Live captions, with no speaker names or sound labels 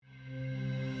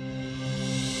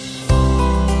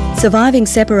Surviving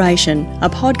Separation, a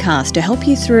podcast to help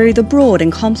you through the broad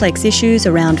and complex issues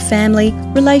around family,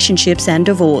 relationships and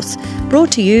divorce.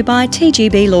 Brought to you by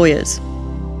TGB Lawyers.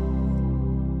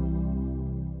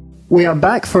 We are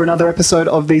back for another episode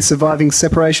of the Surviving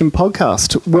Separation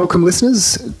podcast. Welcome,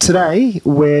 listeners. Today,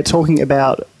 we're talking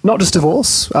about not just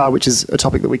divorce, which is a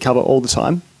topic that we cover all the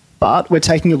time, but we're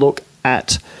taking a look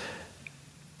at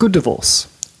good divorce.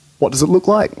 What does it look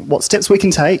like? What steps we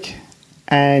can take?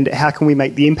 And how can we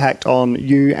make the impact on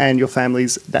you and your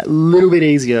families that little bit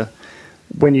easier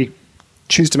when you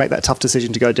choose to make that tough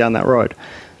decision to go down that road?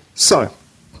 So,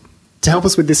 to help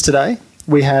us with this today,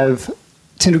 we have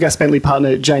Tyndall Gas Bentley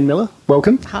partner Jane Miller.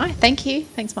 Welcome. Hi, thank you.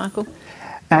 Thanks, Michael.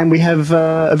 And we have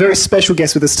a very special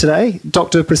guest with us today,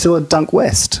 Dr. Priscilla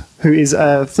Dunk-West, who is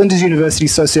a Flinders University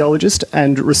sociologist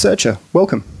and researcher.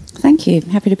 Welcome. Thank you.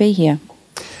 Happy to be here.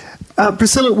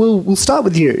 Priscilla, we'll start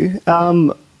with you.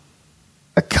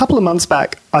 A couple of months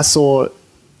back, I saw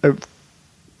a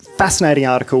fascinating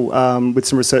article with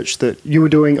some research that you were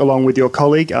doing along with your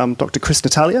colleague, Dr. Chris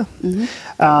Natalia.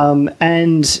 Mm-hmm.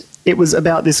 And it was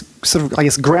about this sort of, I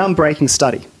guess, groundbreaking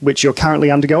study, which you're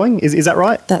currently undergoing. Is that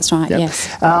right? That's right, yeah.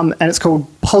 Yes. And it's called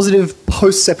Positive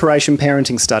Post-Separation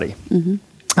Parenting Study. Mm-hmm.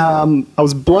 I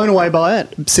was blown away by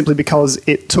it simply because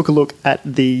it took a look at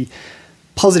the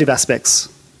positive aspects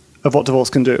of what divorce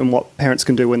can do and what parents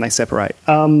can do when they separate.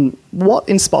 What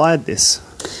inspired this?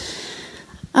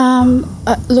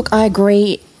 Look, I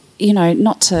agree,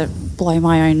 not to blow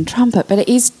my own trumpet, but it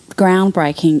is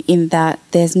groundbreaking in that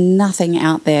there's nothing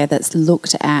out there that's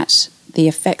looked at the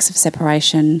effects of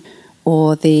separation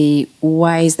or the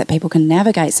ways that people can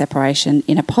navigate separation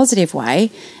in a positive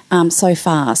way so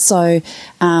far. So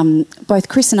both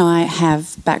Chris and I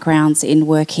have backgrounds in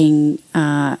working,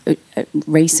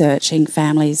 researching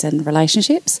families and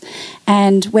relationships.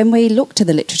 And when we looked to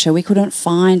the literature, we couldn't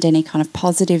find any kind of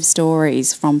positive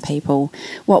stories from people.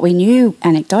 What we knew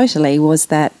anecdotally was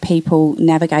that people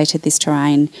navigated this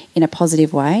terrain in a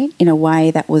positive way, in a way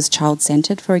that was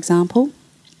child-centred, for example.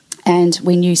 And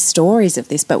we knew stories of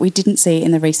this, but we didn't see it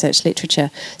in the research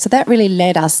literature. So that really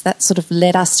led us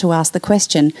to ask the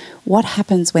question, what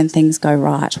happens when things go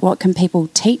right? What can people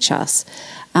teach us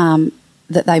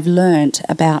that they've learnt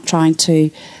about trying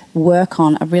to work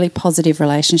on a really positive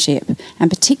relationship, and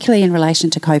particularly in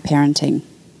relation to co-parenting?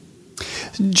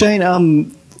 Jane,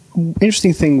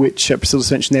 interesting thing which Priscilla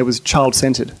mentioned there was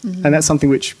child-centred, mm-hmm. and that's something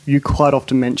which you quite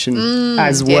often mention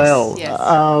as well.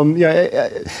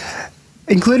 Yes.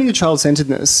 Including the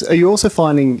child-centeredness, are you also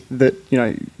finding that,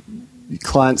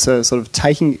 clients are sort of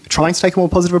trying to take a more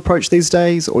positive approach these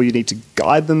days, or you need to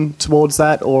guide them towards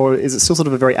that, or is it still sort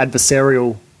of a very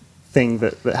adversarial thing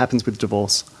that happens with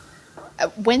divorce?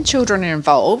 When children are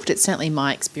involved, it's certainly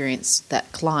my experience that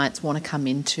clients want to come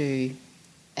into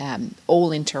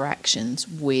all interactions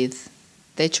with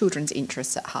their children's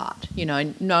interests at heart.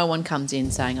 No one comes in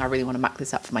saying, I really want to muck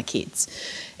this up for my kids.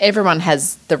 Everyone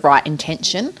has the right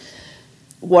intention.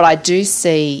 What I do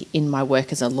see in my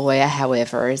work as a lawyer,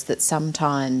 however, is that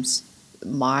sometimes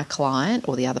my client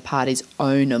or the other party's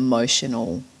own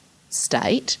emotional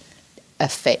state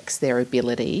affects their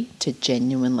ability to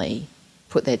genuinely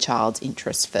put their child's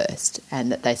interests first,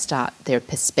 and that their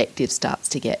perspective starts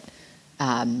to get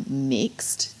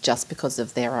mixed just because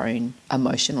of their own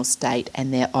emotional state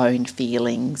and their own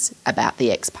feelings about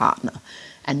the ex-partner,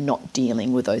 and not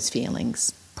dealing with those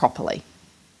feelings properly.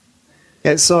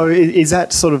 Yeah, so is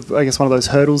that sort of, I guess, one of those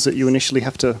hurdles that you initially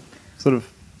have to sort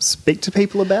of speak to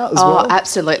people about as well? Oh,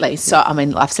 absolutely. So,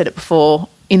 I've said it before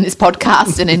in this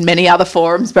podcast and in many other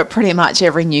forums, but pretty much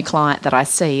every new client that I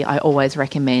see, I always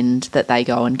recommend that they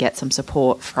go and get some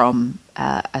support from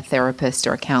a therapist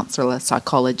or a counsellor, a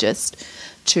psychologist,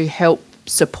 to help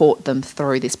support them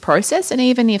through this process. And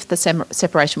even if the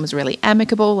separation was really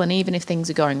amicable, and even if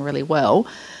things are going really well,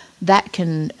 that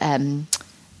can...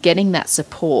 getting that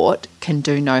support can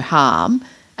do no harm,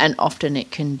 and often it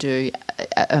can do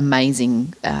have an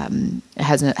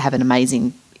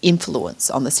amazing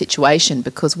influence on the situation,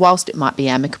 because whilst it might be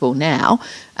amicable now,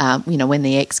 when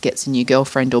the ex gets a new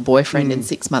girlfriend or boyfriend in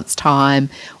 6 months' time,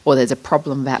 or there's a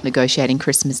problem about negotiating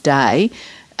Christmas Day,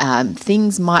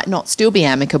 things might not still be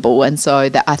amicable. And so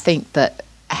I think that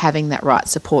having that right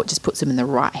support just puts them in the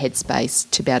right headspace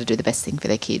to be able to do the best thing for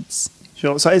their kids.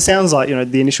 Sure. So it sounds like,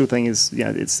 the initial thing is,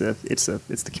 it's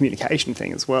the communication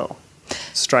thing as well,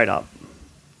 straight up.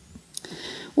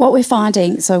 What we're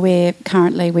finding, so we're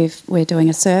doing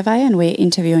a survey, and we're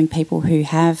interviewing people who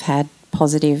have had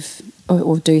positive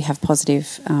or do have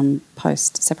positive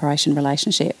post-separation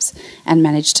relationships and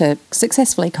manage to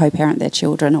successfully co-parent their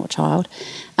children or child.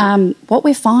 What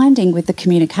we're finding with the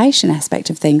communication aspect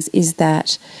of things is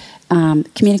that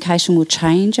communication will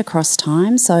change across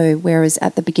time. So whereas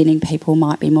at the beginning people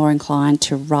might be more inclined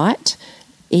to write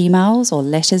emails or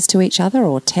letters to each other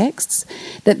or texts,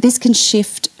 that this can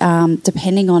shift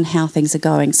depending on how things are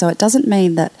going. So it doesn't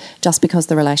mean that just because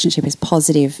the relationship is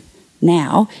positive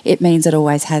now, it means it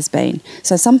always has been.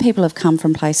 So some people have come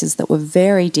from places that were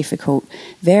very difficult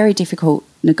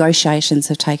negotiations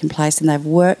have taken place, and they've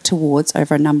worked towards,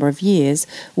 over a number of years,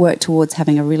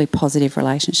 having a really positive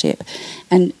relationship.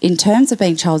 And in terms of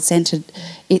being child-centred,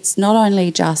 it's not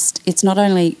only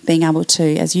being able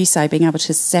to, as you say, being able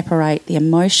to separate the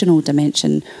emotional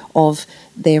dimension of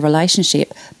their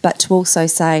relationship, but to also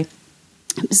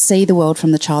see the world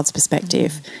from the child's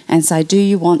perspective and say, do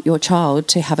you want your child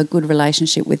to have a good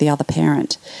relationship with the other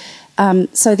parent?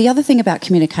 So the other thing about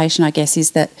communication, I guess,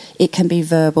 is that it can be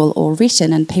verbal or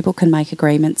written, and people can make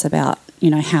agreements about,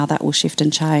 how that will shift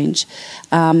and change.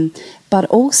 But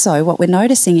also what we're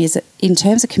noticing is that in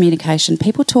terms of communication,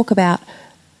 people talk about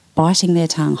biting their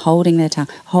tongue, holding their tongue,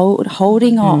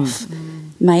 holding off,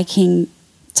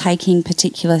 taking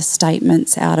particular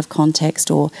statements out of context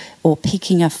or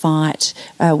picking a fight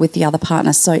with the other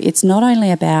partner. So it's not only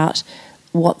about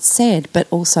what's said, but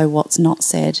also what's not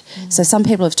said. So some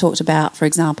people have talked about, for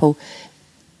example,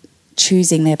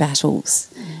 choosing their battles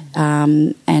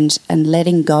and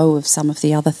letting go of some of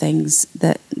the other things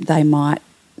that they might,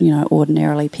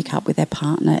 ordinarily pick up with their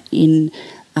partner in.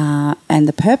 And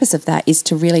the purpose of that is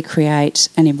to really create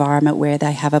an environment where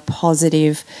they have a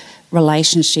positive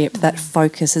relationship that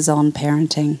focuses on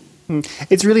parenting.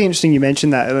 It's really interesting you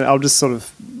mentioned that, and I'll just sort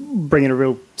of bring in a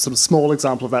real sort of small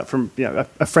example of that from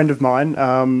a friend of mine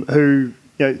who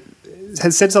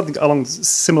has said something along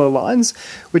similar lines,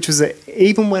 which was that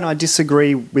even when I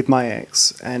disagree with my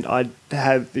ex and I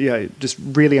have just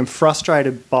really am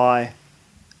frustrated by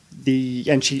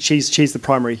she's the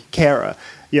primary carer,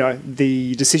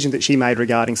 the decision that she made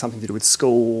regarding something to do with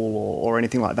school or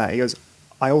anything like that, he goes,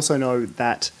 I also know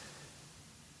that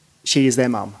she is their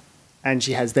mum and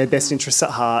she has their best interests at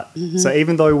heart. So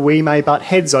even though we may butt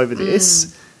heads over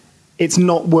this, it's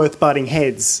not worth butting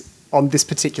heads on this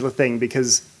particular thing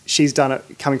because she's done it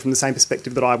coming from the same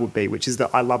perspective that I would be, which is that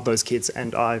I love those kids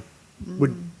and I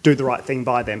would do the right thing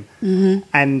by them.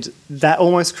 And that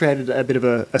almost created a bit of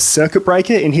a circuit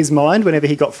breaker in his mind whenever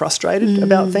he got frustrated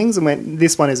about things and went,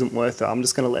 this one isn't worth it. I'm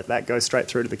just going to let that go straight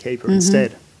through to the keeper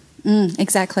instead.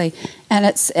 Exactly. And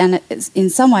it's in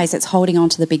some ways it's holding on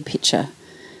to the big picture,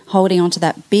 holding on to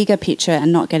that bigger picture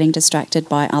and not getting distracted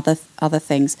by other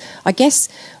things. I guess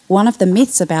one of the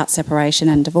myths about separation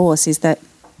and divorce is that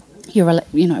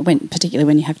particularly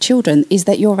when you have children, is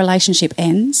that your relationship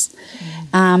ends.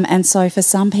 And so for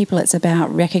some people it's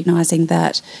about recognising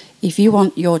that if you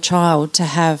want your child to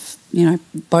have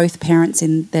both parents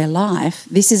in their life,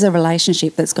 this is a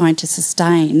relationship that's going to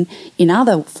sustain in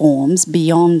other forms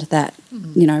beyond that,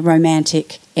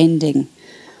 romantic ending.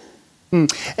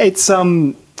 It's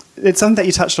something that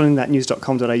you touched on in that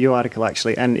news.com.au article,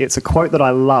 actually, and it's a quote that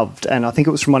I loved, and I think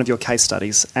it was from one of your case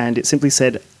studies, and it simply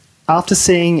said, after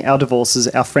seeing our divorces,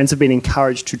 our friends have been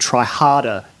encouraged to try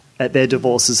harder at their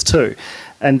divorces too.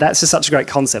 And that's just such a great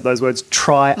concept, those words,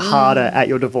 try harder at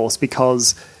your divorce,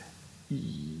 because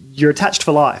you're attached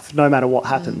for life no matter what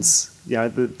happens.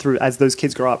 As those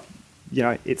kids grow up,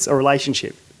 it's a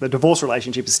relationship. The divorce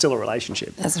relationship is still a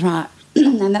relationship. That's right.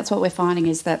 And that's what we're finding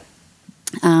is that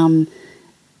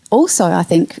also I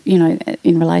think,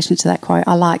 in relation to that quote,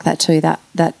 I like that too,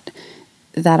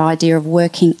 that idea of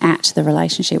working at the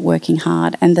relationship, working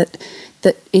hard, and that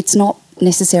it's not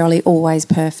necessarily always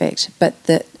perfect, but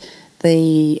that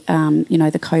the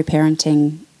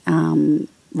co-parenting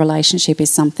relationship is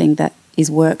something that is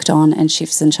worked on and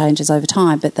shifts and changes over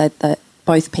time, but that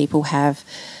both people have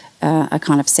a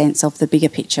kind of sense of the bigger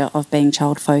picture of being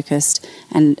child-focused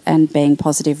and being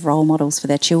positive role models for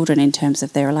their children in terms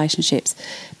of their relationships.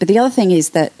 But the other thing is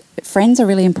that friends are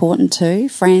really important too.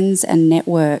 Friends and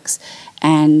networks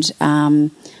and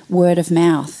word of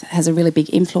mouth has a really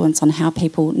big influence on how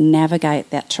people navigate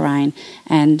that terrain.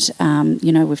 And,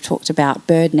 we've talked about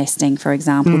bird nesting, for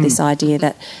example, this idea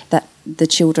that the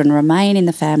children remain in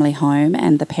the family home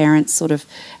and the parents sort of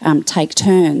take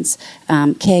turns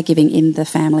caregiving in the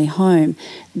family home.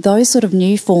 Those sort of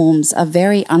new forms are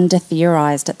very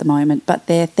under-theorised at the moment, but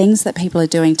they're things that people are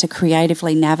doing to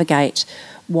creatively navigate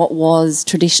what was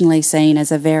traditionally seen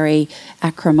as a very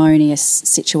acrimonious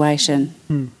situation.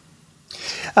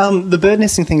 The bird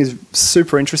nesting thing is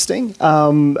super interesting.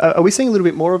 Are we seeing a little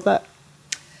bit more of that,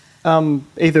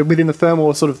 either within the firm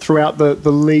or sort of throughout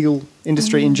the legal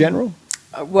industry in general?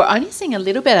 We're only seeing a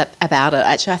little bit about it,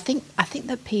 actually. I think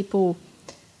that people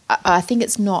I think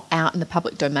it's not out in the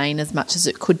public domain as much as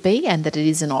it could be, and that it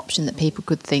is an option that people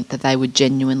could think that they would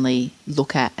genuinely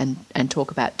look at and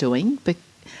talk about doing. But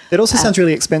it also sounds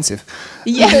really expensive.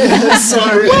 Yeah.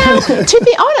 Well, to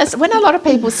be honest, when a lot of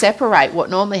people separate, what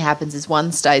normally happens is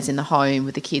one stays in the home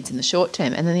with the kids in the short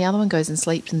term, and then the other one goes and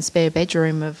sleeps in the spare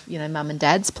bedroom of, mum and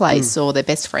dad's place or their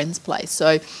best friend's place.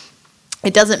 So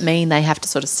it doesn't mean they have to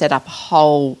sort of set up a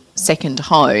whole second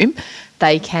home.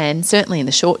 They can, certainly in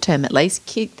the short term at least,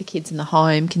 keep the kids in the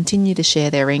home, continue to share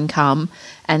their income,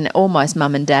 and almost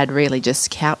mum and dad really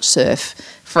just couch surf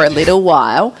for a little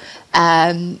while,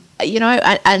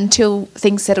 until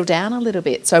things settle down a little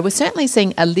bit. So we're certainly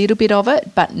seeing a little bit of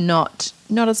it, but not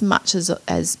as much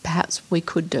as perhaps we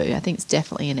could do. I think it's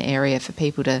definitely an area for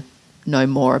people to know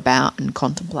more about and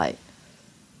contemplate.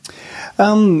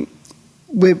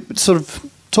 We've sort of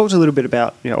talked a little bit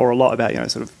about, or a lot about,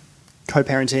 sort of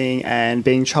co-parenting and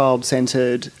being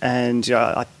child-centred, and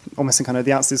I almost think I know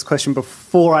the answer to this question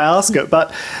before I ask it,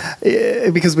 but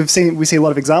because we see a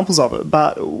lot of examples of it.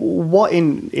 But what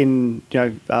in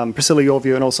Priscilla, your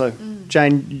view, and also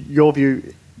Jane, your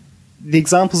view, the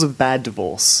examples of bad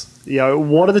divorce?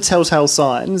 What are the telltale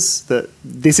signs that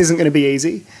this isn't going to be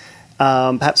easy?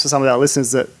 Perhaps for some of our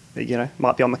listeners that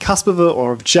might be on the cusp of it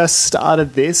or have just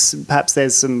started this, perhaps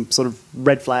there's some sort of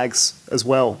red flags as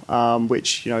well,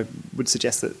 which, would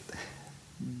suggest that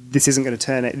this isn't going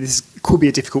to this could be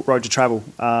a difficult road to travel,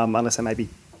 unless they maybe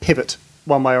pivot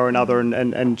one way or another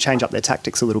and change up their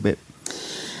tactics a little bit.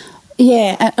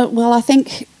 Yeah, well, I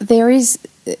think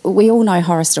we all know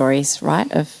horror stories,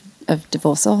 right, of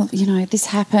divorce. Oh, this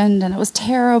happened and it was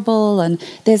terrible, and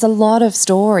there's a lot of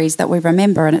stories that we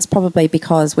remember, and it's probably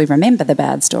because we remember the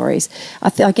bad stories.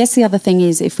 I guess the other thing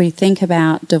is, if we think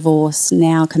about divorce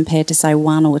now compared to, say,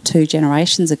 1 or 2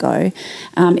 generations ago,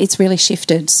 it's really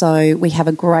shifted. So we have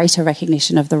a greater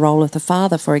recognition of the role of the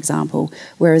father, for example,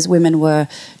 whereas women were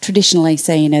traditionally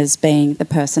seen as being the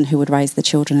person who would raise the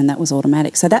children, and that was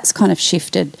automatic. So that's kind of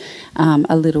shifted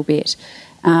a little bit.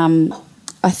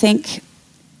 I think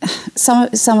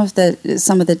some of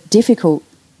the difficult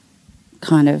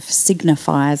kind of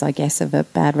signifiers, I guess, of a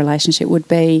bad relationship would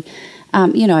be,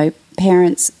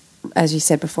 parents, as you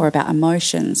said before about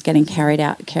emotions, getting carried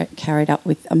up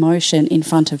with emotion in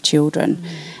front of children,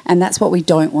 and that's what we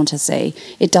don't want to see.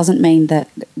 It doesn't mean that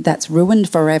that's ruined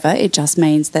forever. It just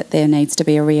means that there needs to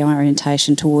be a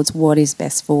reorientation towards what is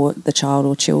best for the child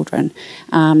or children.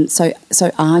 So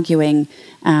arguing.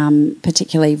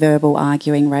 Particularly verbal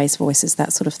arguing, raised voices,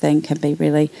 that sort of thing can be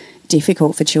really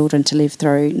difficult for children to live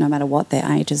through, no matter what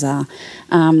their ages are.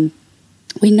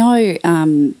 We know,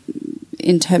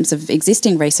 in terms of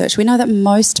existing research, we know that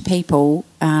most people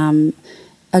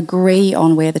agree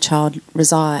on where the child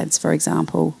resides, for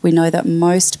example. We know that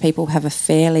most people have a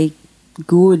fairly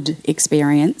good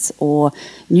experience or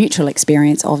neutral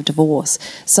experience of divorce.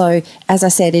 So, as I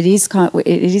said, it is kind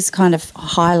of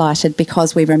highlighted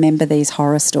because we remember these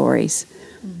horror stories.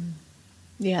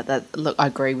 Yeah, look, I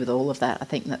agree with all of that. I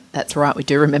think that's right. We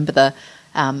do remember the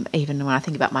even when I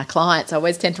think about my clients, I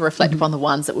always tend to reflect upon the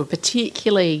ones that were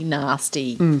particularly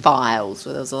nasty files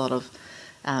where there was a lot of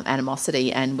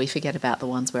animosity, and we forget about the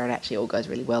ones where it actually all goes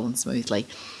really well and smoothly.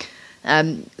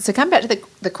 So coming back to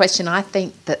the question, I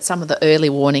think that some of the early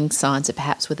warning signs are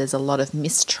perhaps where there's a lot of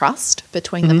mistrust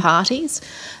between the parties,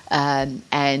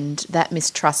 and that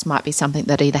mistrust might be something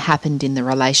that either happened in the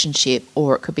relationship,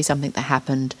 or it could be something that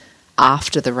happened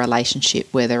after the relationship,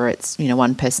 whether it's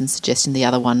one person suggesting the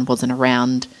other one wasn't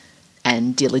around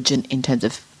and diligent in terms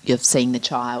of seeing the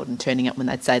child and turning up when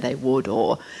they'd say they would,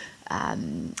 or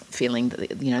feeling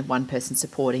that one person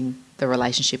supporting the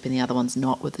relationship and the other one's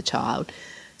not with the child.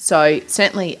 So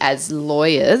certainly as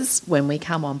lawyers, when we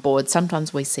come on board,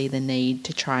 sometimes we see the need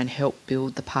to try and help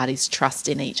build the parties' trust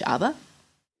in each other.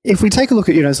 If we take a look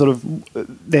at, sort of,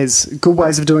 there's good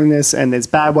ways of doing this and there's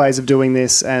bad ways of doing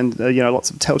this, and, lots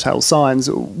of telltale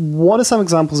signs, what are some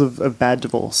examples of bad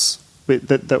divorce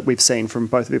that we've seen from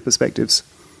both of your perspectives?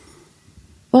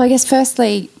 Well, I guess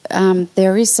firstly,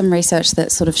 there is some research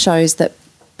that sort of shows that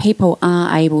people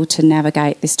are able to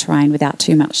navigate this terrain without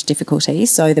too much difficulty.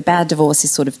 So the bad divorce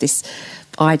is sort of this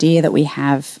idea that we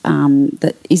have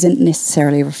that isn't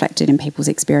necessarily reflected in people's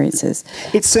experiences.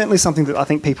 It's certainly something that I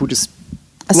think people just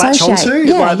latch onto.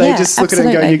 Yeah, they just look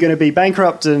absolutely. at it and go, you're going to be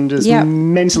bankrupt and just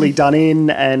mentally done in,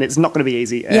 and it's not going to be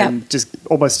easy. And just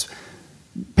almost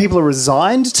people are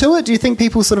resigned to it. Do you think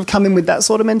people sort of come in with that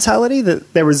sort of mentality,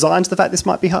 that they're resigned to the fact this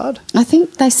might be hard? I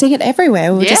think they see it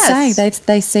everywhere. We were just saying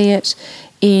they see it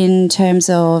in terms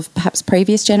of perhaps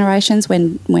previous generations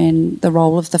when the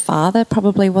role of the father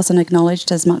probably wasn't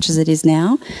acknowledged as much as it is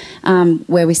now,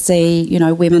 where we see,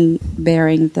 women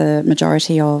bearing the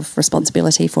majority of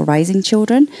responsibility for raising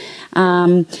children.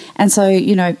 And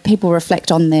so, people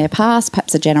reflect on their past,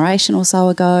 perhaps a generation or so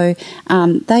ago.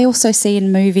 They also see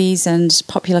in movies and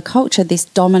popular culture this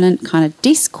dominant kind of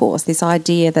discourse, this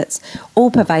idea that's all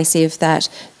pervasive that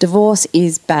divorce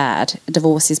is bad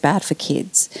for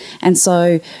kids. And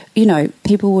so,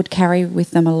 people would carry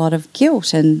with them a lot of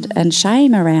guilt and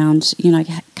shame around,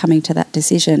 coming to that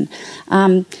decision.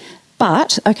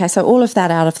 But, okay, so all of that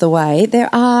out of the way, there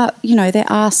are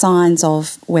signs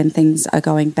of when things are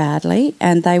going badly,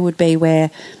 and they would be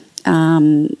where,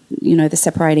 the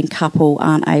separating couple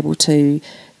aren't able to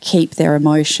keep their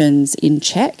emotions in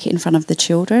check in front of the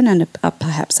children and are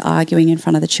perhaps arguing in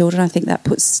front of the children. I think that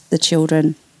puts the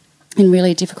children in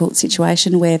really difficult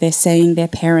situation where they're seeing their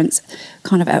parents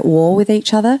kind of at war with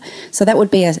each other. So that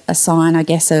would be a sign, I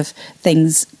guess, of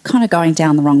things kind of going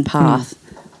down the wrong path.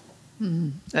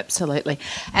 Absolutely.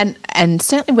 And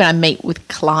certainly when I meet with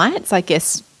clients, I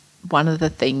guess one of the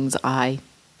things I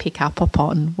pick up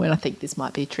upon when I think this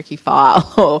might be a tricky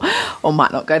file or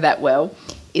might not go that well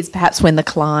is perhaps when the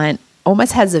client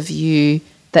almost has a view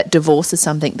that divorce is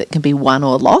something that can be won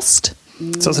or lost.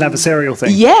 So it's an adversarial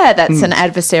thing. Yeah, that's an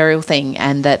adversarial thing,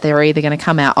 and that they're either going to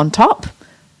come out on top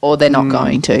or they're not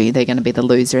going to. They're going to be the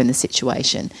loser in the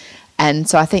situation. And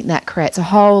so I think that creates a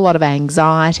whole lot of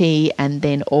anxiety and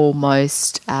then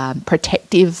almost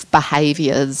protective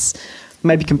behaviours.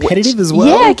 Maybe competitive as well?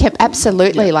 Yeah,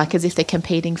 absolutely, like as if they're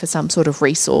competing for some sort of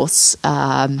resource.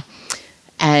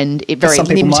 And it very some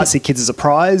people might see kids as a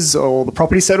prize or the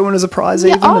property settlement as a prize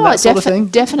and that sort of thing.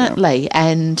 Definitely. Yeah.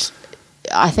 And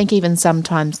I think even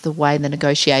sometimes the way the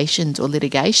negotiations or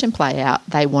litigation play out,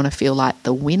 they want to feel like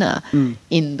the winner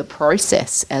in the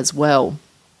process as well.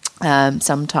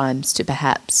 Sometimes to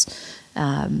perhaps,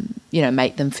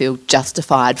 make them feel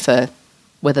justified for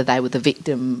whether they were the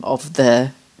victim of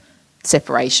the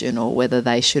separation or whether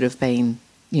they should have been,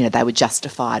 they were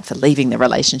justified for leaving the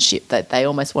relationship. That they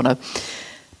almost want to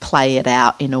play it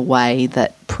out in a way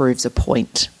that proves a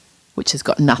point which has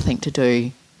got nothing to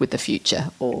do with the future,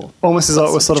 or almost as though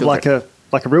it was sort of like a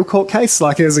real court case,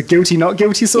 like it was a guilty not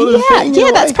guilty sort of thing.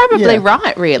 Yeah, that's probably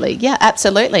right, really. Yeah,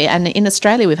 absolutely. And in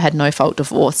Australia we've had no fault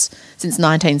divorce since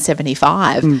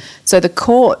 1975. So the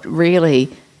court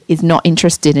really is not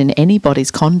interested in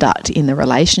anybody's conduct in the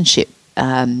relationship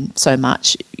so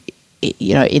much,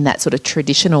 in that sort of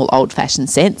traditional old-fashioned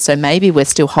sense. So maybe we're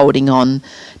still holding on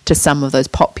to some of those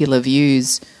popular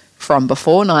views from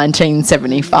before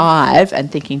 1975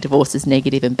 and thinking divorce is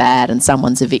negative and bad and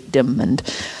someone's a victim and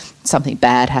something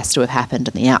bad has to have happened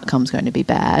and the outcome's going to be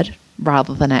bad,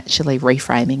 rather than actually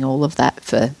reframing all of that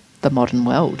for the modern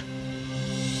world.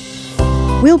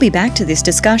 We'll be back to this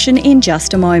discussion in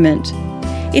just a moment.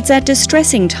 It's at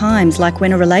distressing times like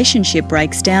when a relationship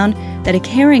breaks down that a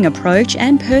caring approach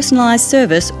and personalised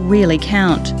service really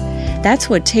count. That's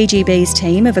what TGB's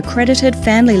team of accredited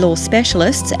family law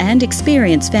specialists and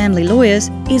experienced family lawyers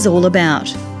is all about.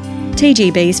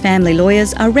 TGB's family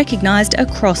lawyers are recognised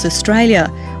across Australia,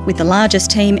 with the largest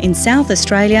team in South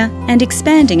Australia and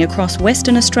expanding across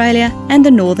Western Australia and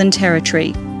the Northern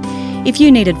Territory. If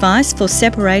you need advice for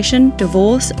separation,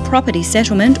 divorce, property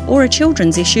settlement or a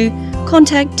children's issue,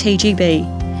 contact TGB.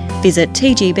 Visit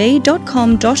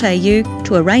tgb.com.au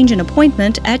to arrange an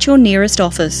appointment at your nearest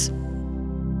office.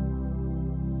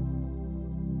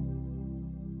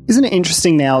 Isn't it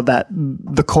interesting now that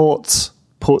the court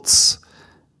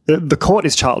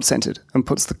is child-centred and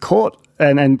puts the court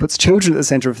and puts children at the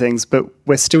centre of things, but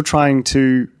we're still trying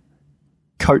to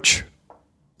coach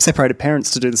separated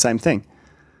parents to do the same thing.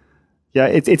 Yeah,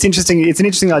 it's interesting. It's an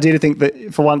interesting idea to think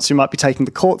that for once you might be taking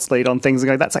the court's lead on things and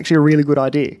go, that's actually a really good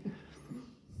idea.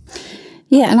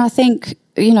 Yeah, and I think,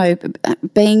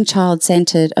 being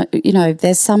child-centred,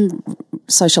 there's some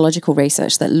sociological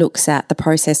research that looks at the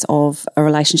process of a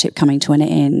relationship coming to an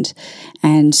end.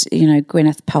 And,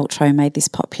 Gwyneth Paltrow made this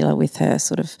popular with her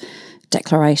sort of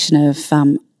declaration of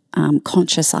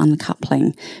conscious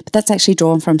uncoupling. But that's actually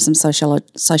drawn from some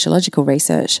sociological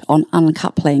research on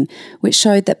uncoupling, which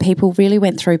showed that people really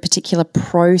went through particular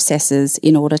processes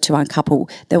in order to uncouple.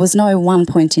 There was no one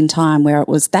point in time where it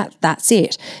was that's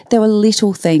it. There were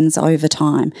little things over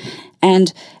time.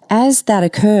 And as that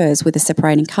occurs with a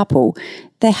separating couple,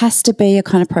 there has to be a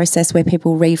kind of process where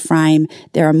people reframe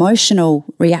their emotional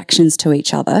reactions to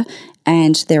each other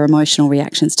and their emotional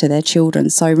reactions to their children.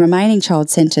 So remaining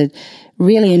child-centred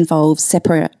really involves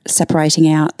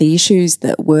separating out the issues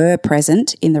that were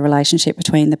present in the relationship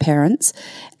between the parents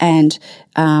and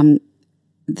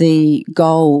the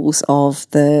goals of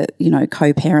the,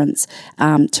 co-parents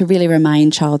to really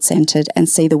remain child-centred and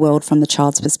see the world from the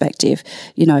child's perspective.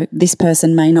 This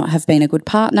person may not have been a good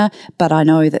partner, but I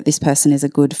know that this person is a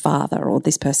good father or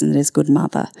this person is a good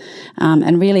mother,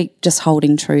 and really just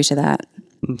holding true to that.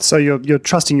 So you're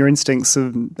trusting your instincts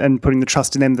and putting the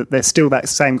trust in them that they're still that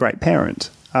same great parent.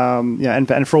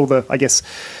 And for all the, I guess,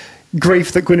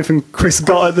 grief that Gwyneth and Chris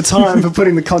got at the time for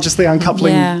putting the consciously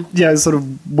uncoupling, sort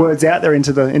of words out there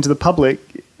into the public.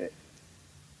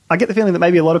 I get the feeling that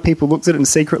maybe a lot of people looked at it and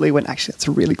secretly went, actually, that's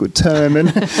a really good term, and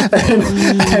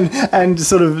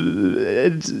sort of,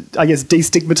 I guess,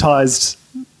 destigmatized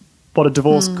what a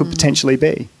divorce could potentially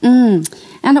be.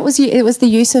 And it was the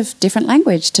use of different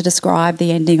language to describe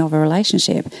the ending of a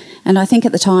relationship. And I think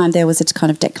at the time there was a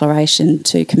kind of declaration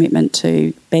to commitment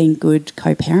to being good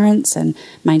co-parents and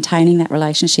maintaining that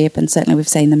relationship. And certainly we've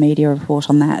seen the media report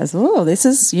on that as, this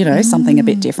is, something a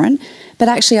bit different. But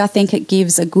actually I think it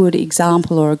gives a good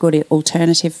example or a good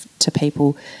alternative to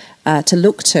people to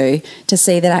look to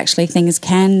see that actually things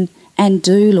can and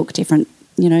do look different.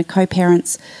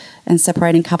 Co-parents and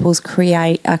separating couples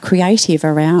are creative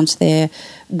around the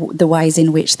ways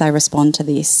in which they respond to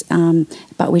this,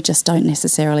 but we just don't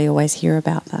necessarily always hear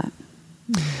about that.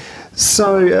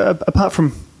 So, apart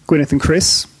from Gwyneth and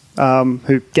Chris,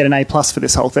 who get an A+ for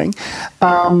this whole thing,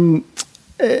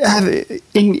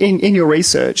 in your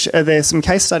research, are there some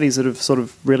case studies that have sort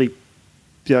of really,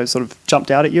 sort of jumped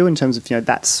out at you in terms of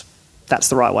that's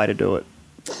the right way to do it?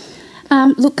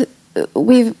 Look,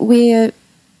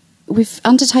 We've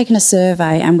undertaken a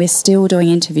survey and we're still doing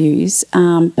interviews,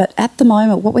 but at the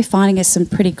moment what we're finding is some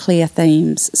pretty clear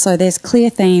themes. So there's clear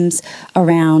themes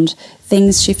around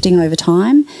things shifting over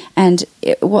time, and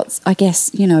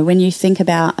when you think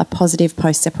about a positive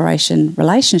post-separation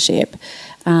relationship,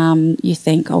 you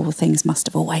think, things must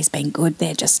have always been good.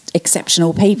 They're just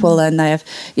exceptional people and they've,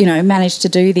 managed to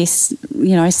do this,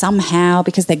 somehow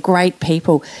because they're great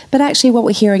people. But actually what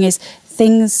we're hearing is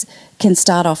things can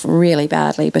start off really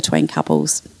badly between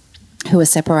couples who are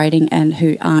separating and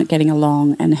who aren't getting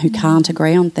along and who can't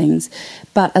agree on things.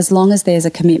 But as long as there's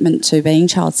a commitment to being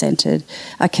child-centred,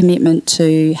 a commitment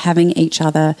to having each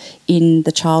other in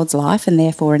the child's life and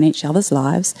therefore in each other's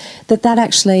lives, that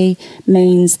actually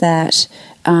means that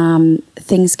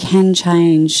things can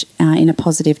change in a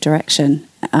positive direction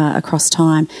across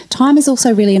time. Time is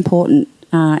also really important,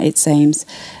 it seems.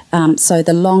 So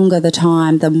the longer the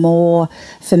time, the more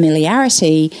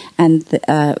familiarity and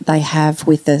they have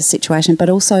with the situation, but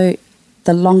also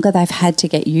the longer they've had to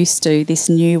get used to this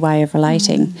new way of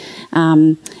relating,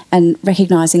 and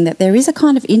recognising that there is a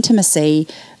kind of intimacy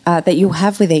that you'll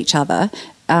have with each other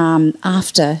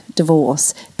after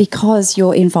divorce, because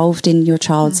you're involved in your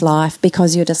child's life,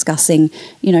 because you're discussing,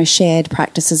 shared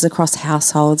practices across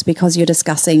households, because you're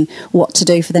discussing what to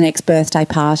do for the next birthday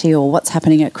party or what's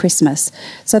happening at Christmas.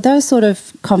 So those sort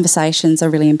of conversations are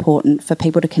really important for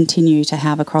people to continue to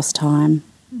have across time.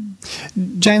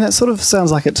 Jane, that sort of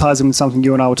sounds like it ties in with something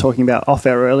you and I were talking about off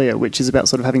air earlier, which is about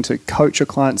sort of having to coach your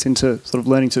clients into sort of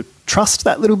learning to trust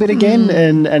that little bit again,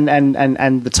 and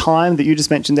the time that you just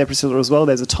mentioned there, Priscilla, as well.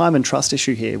 There's a time and trust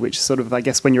issue here, which sort of, I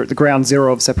guess, when you're at the ground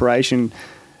zero of separation,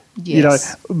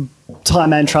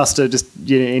 time and trust are just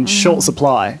in short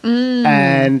supply,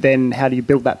 and then how do you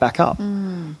build that back up?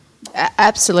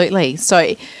 Absolutely.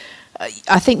 So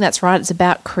I think that's right. It's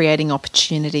about creating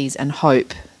opportunities and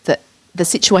hope that the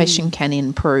situation can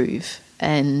improve,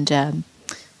 and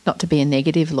not to be a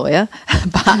negative lawyer,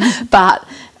 but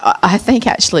I think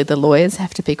actually the lawyers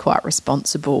have to be quite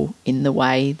responsible in the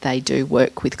way they do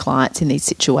work with clients in these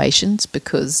situations,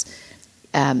 because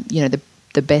the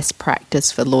best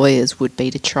practice for lawyers would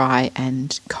be to try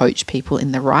and coach people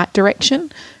in the right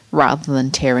direction rather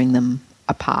than tearing them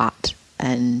apart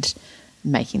and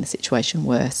making the situation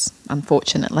worse,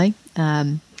 unfortunately.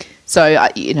 So,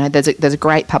 there's a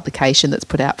great publication that's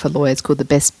put out for lawyers called the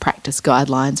Best Practice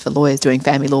Guidelines for Lawyers Doing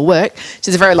Family Law Work, which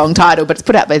is a very long title, but it's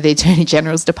put out by the Attorney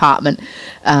General's Department.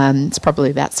 It's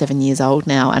probably about 7 years old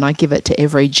now, and I give it to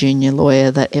every junior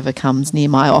lawyer that ever comes near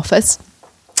my office,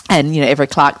 and every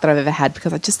clerk that I've ever had,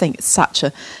 because I just think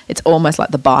it's almost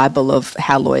like the Bible of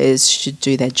how lawyers should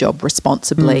do their job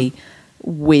responsibly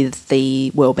with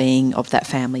the well-being of that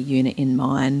family unit in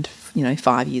mind,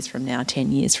 5 years from now,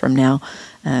 10 years from now,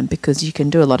 because you can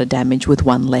do a lot of damage with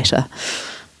one letter,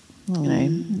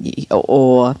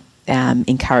 or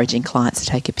encouraging clients to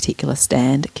take a particular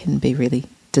stand can be really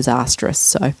disastrous.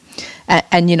 So,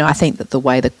 and I think that the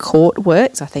way the court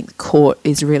works, I think the court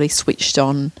is really switched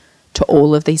on to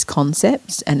all of these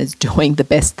concepts and is doing the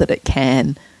best that it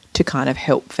can to kind of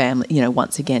help family,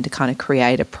 once again, to kind of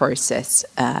create a process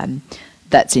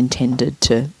that's intended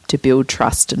to build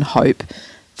trust and hope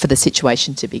for the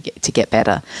situation to get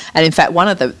better. And in fact, one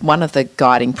of the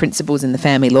guiding principles in the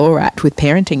Family Law Act with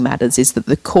parenting matters is that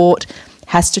the court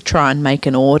has to try and make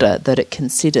an order that it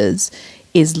considers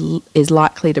is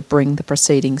likely to bring the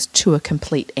proceedings to a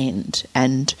complete end,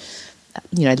 and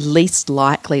least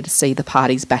likely to see the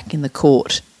parties back in the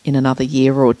court in another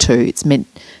year or two. It's meant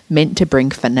to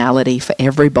bring finality for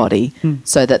everybody,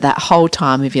 so that whole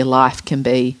time of your life can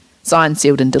be signed,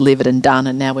 sealed and delivered and done,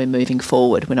 and now we're moving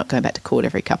forward. We're not going back to court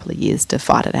every couple of years to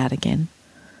fight it out again.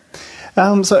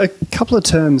 So a couple of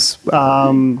terms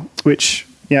which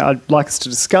I'd like us to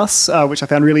discuss, which I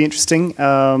found really interesting,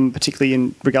 particularly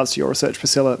in regards to your research,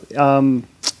 Priscilla.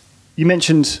 You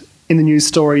mentioned in the news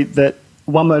story that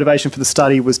one motivation for the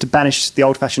study was to banish the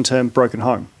old-fashioned term broken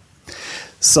home.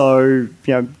 So,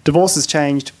 divorce has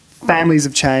changed, families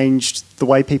have changed, the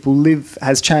way people live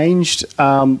has changed,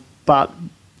 but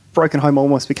broken home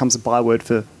almost becomes a byword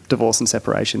for divorce and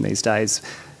separation these days.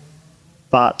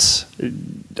 But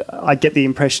I get the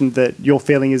impression that your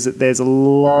feeling is that there's a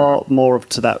lot more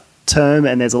to that term,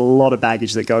 and there's a lot of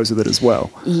baggage that goes with it as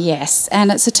well. Yes, and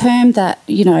it's a term that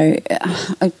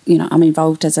I'm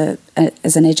involved as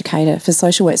an educator for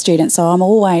social work students, so I'm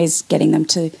always getting them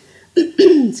to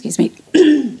excuse me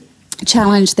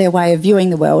challenge their way of viewing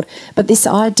the world. But this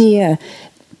idea,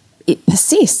 it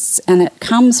persists, and it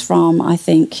comes from, I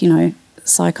think,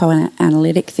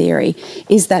 psychoanalytic theory,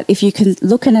 is that if you can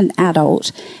look at an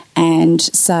adult and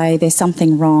say there's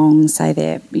something wrong, say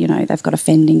they've got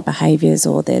offending behaviours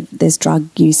or there's drug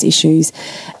use issues,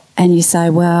 and you say,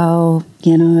 well,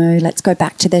 let's go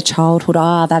back to their childhood.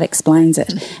 That explains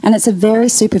it. And it's a very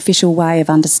superficial way of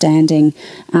understanding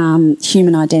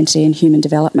human identity and human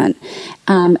development.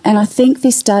 And I think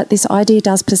this idea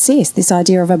does persist, this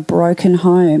idea of a broken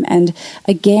home. And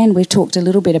again, we've talked a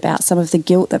little bit about some of the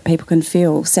guilt that people can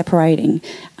feel separating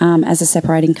as a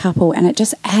separating couple, and it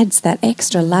just adds that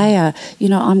extra layer.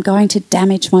 I'm going to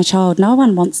damage my child. No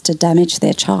one wants to damage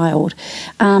their child.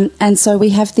 And so we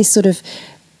have this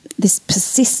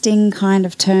persisting kind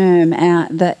of term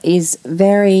that is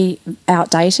very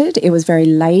outdated. It was very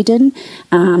laden,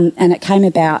 and it came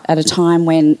about at a time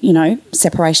when,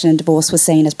 separation and divorce were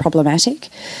seen as problematic.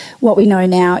 What we know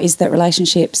now is that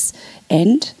relationships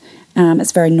end.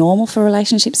 It's very normal for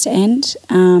relationships to end.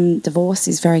 Divorce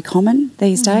is very common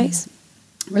these days.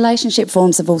 Relationship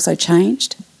forms have also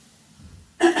changed.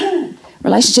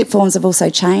 Relationship forms have also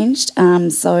changed.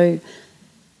 So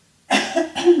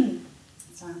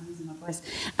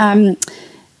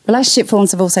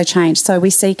we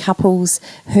see couples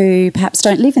who perhaps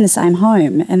don't live in the same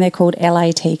home, and they're called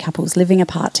LAT couples, living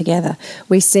apart together.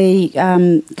 We see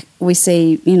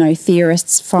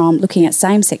theorists from looking at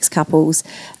same-sex couples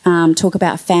talk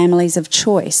about families of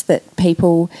choice, that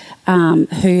people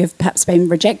who have perhaps been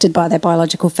rejected by their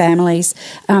biological families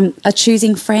are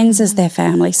choosing friends as their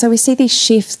family. So we see these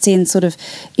shifts in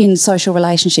social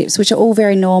relationships, which are all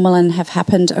very normal and have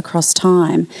happened across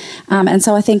time. And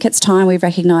so I think it's time we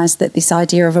recognise that this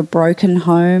idea of a broken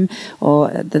home, or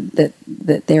that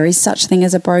there is such thing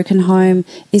as a broken home,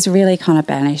 is really kind of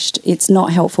banished. It's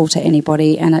not helpful to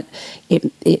anybody, and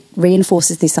it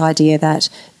reinforces this idea that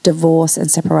divorce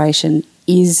and separation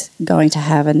is going to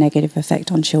have a negative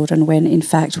effect on children, when in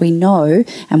fact we know,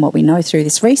 and what we know through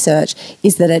this research,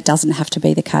 is that it doesn't have to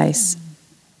be the case.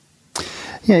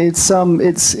 Yeah, it's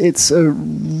a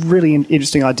really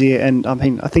interesting idea, and I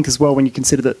think as well, when you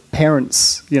consider that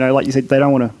parents, like you said, they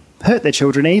don't want to hurt their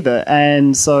children either,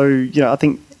 and so I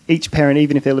think each parent,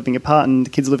 even if they're living apart and the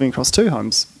kids are living across two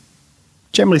homes,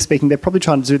 generally speaking, they're probably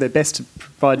trying to do their best to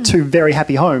provide two very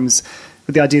happy homes,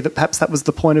 with the idea that perhaps that was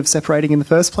the point of separating in the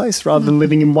first place, rather than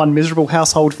living in one miserable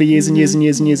household for years and years and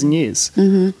years and years and years.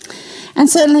 And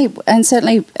certainly,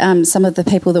 some of the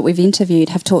people that we've interviewed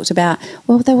have talked about,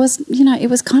 well, there was, it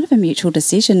was kind of a mutual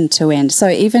decision to end. So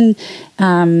even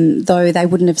though they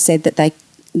wouldn't have said that they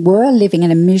were living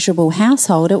in a miserable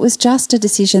household, it was just a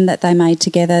decision that they made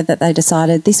together, that they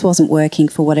decided this wasn't working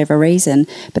for whatever reason.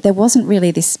 But there wasn't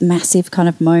really this massive kind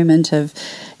of moment of,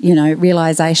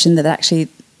 realisation that actually,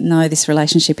 no, this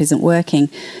relationship isn't working.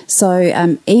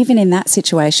 So even in that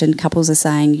situation, couples are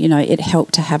saying, it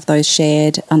helped to have those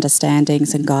shared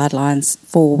understandings and guidelines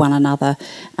for one another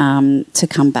to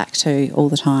come back to all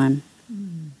the time.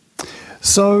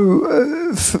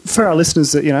 So for our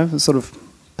listeners that, sort of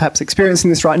perhaps experiencing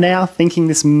this right now, thinking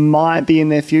this might be in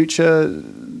their future,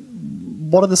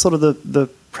 what are the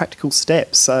practical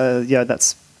steps? I'm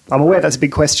aware that's a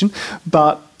big question,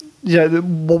 but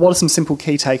what are some simple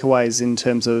key takeaways in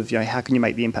terms of how can you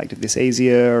make the impact of this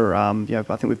easier? I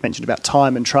think we've mentioned about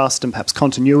time and trust and perhaps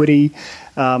continuity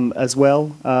as well.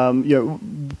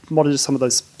 What are just some of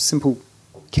those simple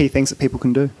key things that people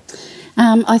can do?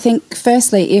 I think,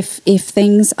 firstly, if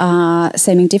things are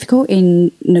seeming difficult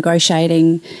in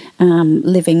negotiating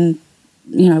living,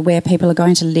 where people are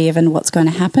going to live and what's going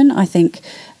to happen, I think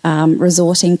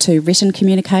resorting to written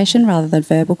communication rather than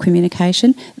verbal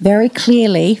communication, very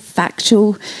clearly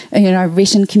factual,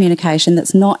 written communication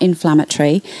that's not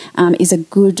inflammatory is a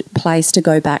good place to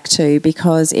go back to,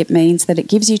 because it means that it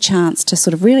gives you a chance to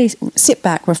sort of really sit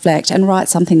back, reflect, and write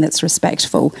something that's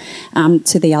respectful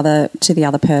to the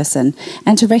other person,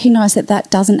 and to recognise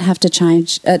that doesn't have to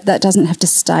change, that doesn't have to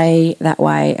stay that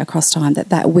way across time,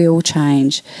 that will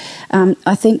change.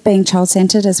 I think being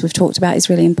child-centred, as we've talked about, is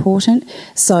really important.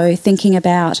 So thinking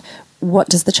about what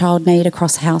does the child need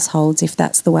across households, if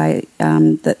that's the way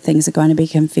that things are going to be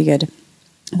configured.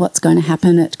 What's going to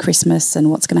happen at Christmas and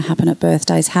what's going to happen at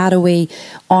birthdays? How do we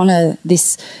honour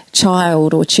this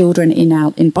child or children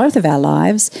in both of our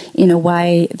lives in a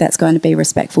way that's going to be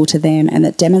respectful to them and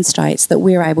that demonstrates that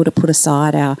we're able to put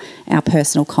aside our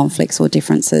personal conflicts or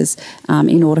differences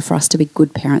in order for us to be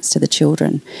good parents to the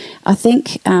children. I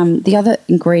think the other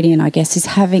ingredient, I guess, is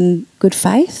having good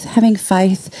faith, having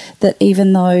faith that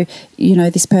even though,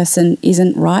 this person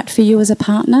isn't right for you as a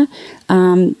partner,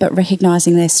 but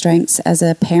recognising their strengths as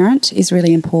a parent is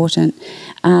really important.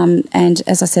 And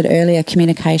as I said earlier,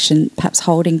 communication, perhaps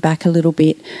holding back a little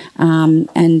bit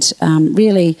and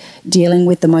really dealing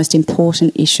with the most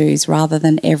important issues rather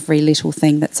than every little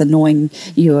thing that's annoying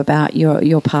you about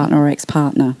your partner or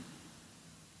ex-partner.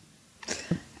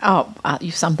 Oh,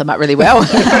 you've summed them up really well.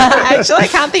 Actually, I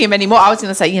can't think of any more. I was going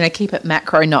to say, keep it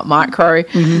macro, not micro.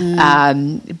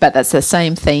 Mm-hmm. But that's the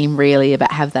same theme, really,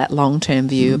 about have that long-term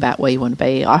view about where you want to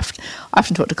be. I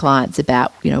often talk to clients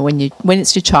about, when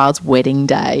it's your child's wedding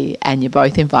day and you're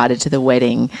both invited to the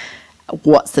wedding,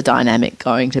 what's the dynamic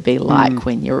going to be like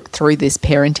when you're through this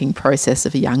parenting process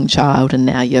of a young child, and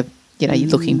now you're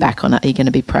looking back on it? Are you going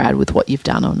to be proud with what you've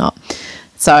done or not?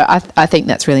 So I think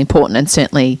that's really important, and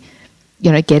certainly,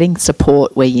 getting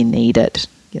support where you need it,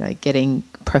 getting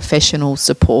professional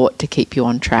support to keep you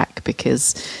on track,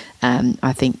 because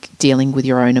I think dealing with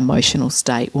your own emotional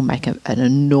state will make an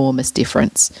enormous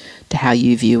difference to how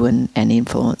you view and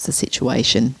influence the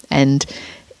situation. And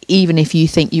even if you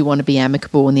think you want to be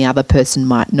amicable and the other person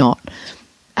might not,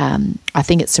 I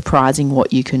think it's surprising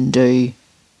what you can do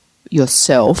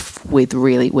yourself with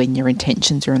really when your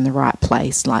intentions are in the right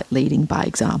place, like leading by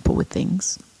example with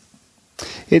things.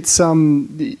 It's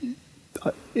really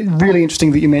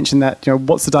interesting that you mentioned that,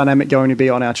 what's the dynamic going to be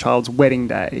on our child's wedding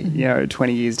day,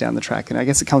 20 years down the track. And I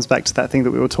guess it comes back to that thing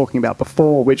that we were talking about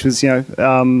before, which was,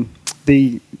 the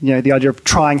idea of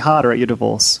trying harder at your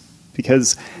divorce,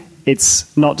 because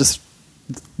it's not just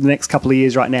the next couple of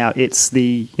years right now, it's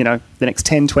the next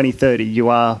 10, 20, 30, you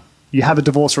have a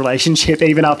divorce relationship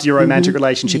even after your romantic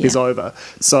relationship is over.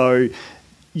 So,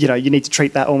 you need to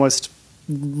treat that almost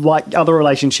like other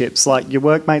relationships, like your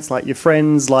workmates, like your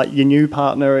friends, like your new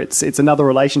partner. It's another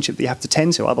relationship that you have to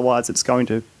tend to. Otherwise, it's going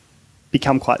to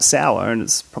become quite sour, and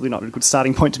it's probably not a good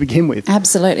starting point to begin with.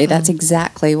 Absolutely. That's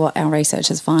exactly what our research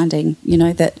is finding,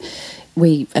 that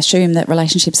we assume that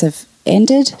relationships have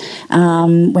ended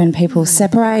when people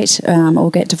separate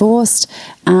or get divorced,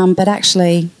 but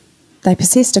actually they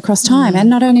persist across time, and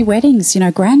not only weddings,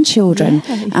 grandchildren,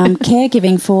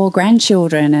 caregiving for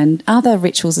grandchildren and other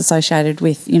rituals associated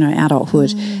with,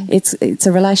 adulthood. It's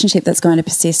a relationship that's going to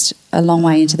persist a long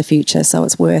way into the future, so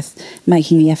it's worth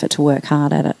making the effort to work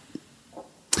hard at it.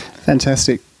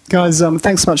 Fantastic. Guys,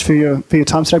 thanks so much for your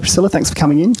time today, Priscilla. Thanks for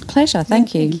coming in. Pleasure.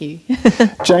 Thank you. Thank you.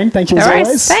 Jane, thank you as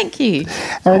always. Thank you.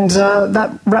 And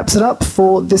that wraps it up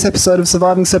for this episode of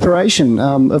Surviving Separation.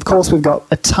 Of course, we've got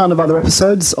a ton of other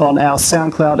episodes on our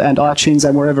SoundCloud and iTunes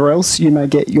and wherever else you may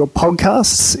get your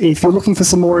podcasts. If you're looking for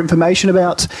some more information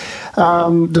about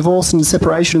divorce and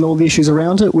separation and all the issues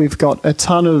around it, we've got a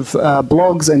ton of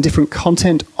blogs and different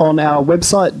content on our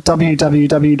website,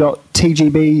 www.tgb.com.au.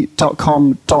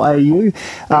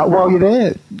 While you're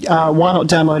there, why not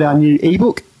download our new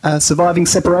ebook, Surviving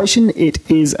Separation? It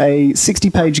is a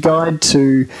 60-page guide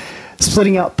to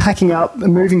splitting up, packing up,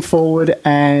 moving forward,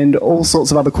 and all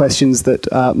sorts of other questions that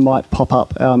might pop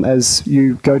up as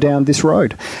you go down this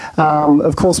road.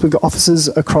 Of course, we've got offices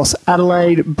across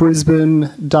Adelaide,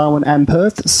 Brisbane, Darwin and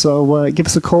Perth, so give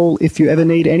us a call if you ever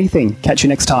need anything. Catch you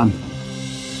next time.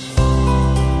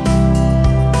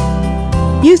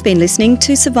 You've been listening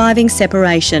to Surviving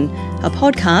Separation, a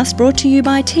podcast brought to you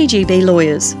by TGB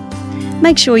Lawyers.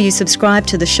 Make sure you subscribe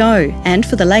to the show, and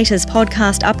for the latest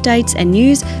podcast updates and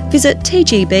news, visit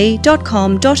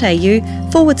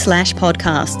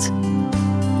tgb.com.au/podcasts.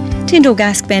 Tyndall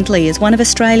Gask Bentley is one of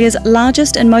Australia's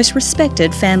largest and most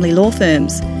respected family law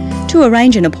firms. To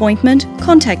arrange an appointment,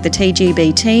 contact the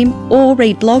TGB team or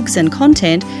read blogs and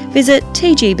content, visit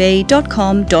tgb.com.au.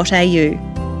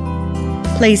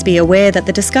 Please be aware that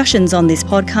the discussions on this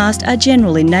podcast are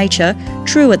general in nature,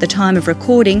 true at the time of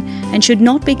recording, and should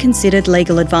not be considered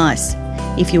legal advice.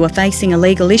 If you are facing a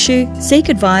legal issue, seek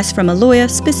advice from a lawyer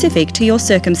specific to your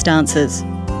circumstances.